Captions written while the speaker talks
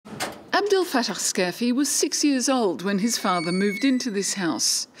Abdel Fattah Scafi was 6 years old when his father moved into this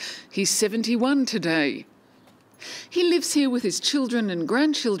house. He's 71 today. He lives here with his children and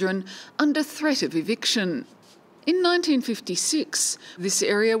grandchildren under threat of eviction. In 1956, this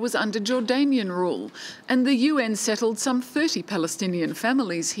area was under Jordanian rule, and the UN settled some 30 Palestinian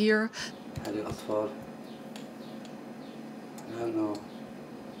families here.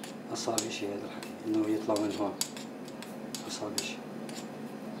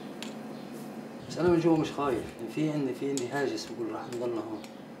 بس أنا من جوا مش خايف، في عندي هاجس بقول راح نضلنا هون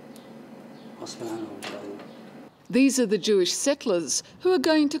غصبا عنهم إن شاء الله. These are the Jewish settlers who are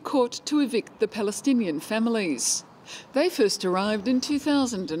going to court to evict the Palestinian families. They first arrived in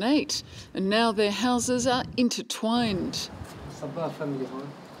 2008 and now their houses are intertwined. صباح فاميلي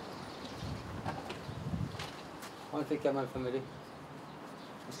هون في كمان فاميلي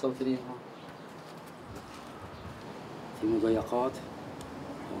مستوطنين هون. في مضايقات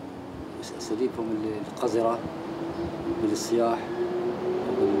أساليبهم القذرة بالصياح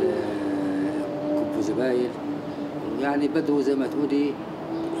وبالكب زبايل يعني بدوا زي ما تقولي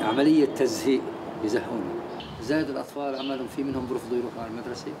عملية تزهيق يزهقون. زائد الأطفال عمالهم في منهم برفضوا يروحوا على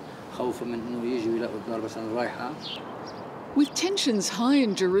المدرسة خوفا من إنه يجوا يلاقوا الدار مثلا رايحة. With tensions high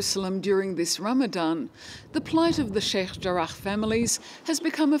in Jerusalem during this Ramadan, the plight of the Sheikh Jarrah families has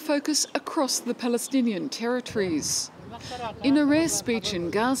become a focus across the Palestinian territories. In a rare speech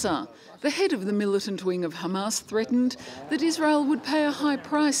in Gaza, the head of the militant wing of Hamas threatened that Israel would pay a high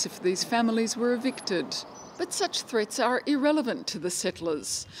price if these families were evicted. But such threats are irrelevant to the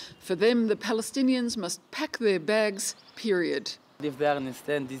settlers. For them, the Palestinians must pack their bags, period. If they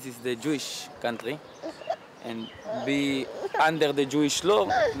understand this is the Jewish country and be under the Jewish law,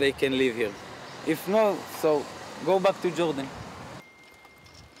 they can live here. If not, so go back to Jordan.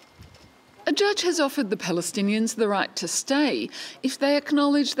 A judge has offered the Palestinians the right to stay if they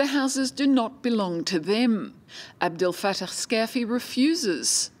acknowledge the houses do not belong to them. Abdel Fattah Scafi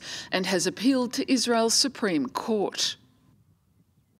refuses and has appealed to Israel's Supreme Court.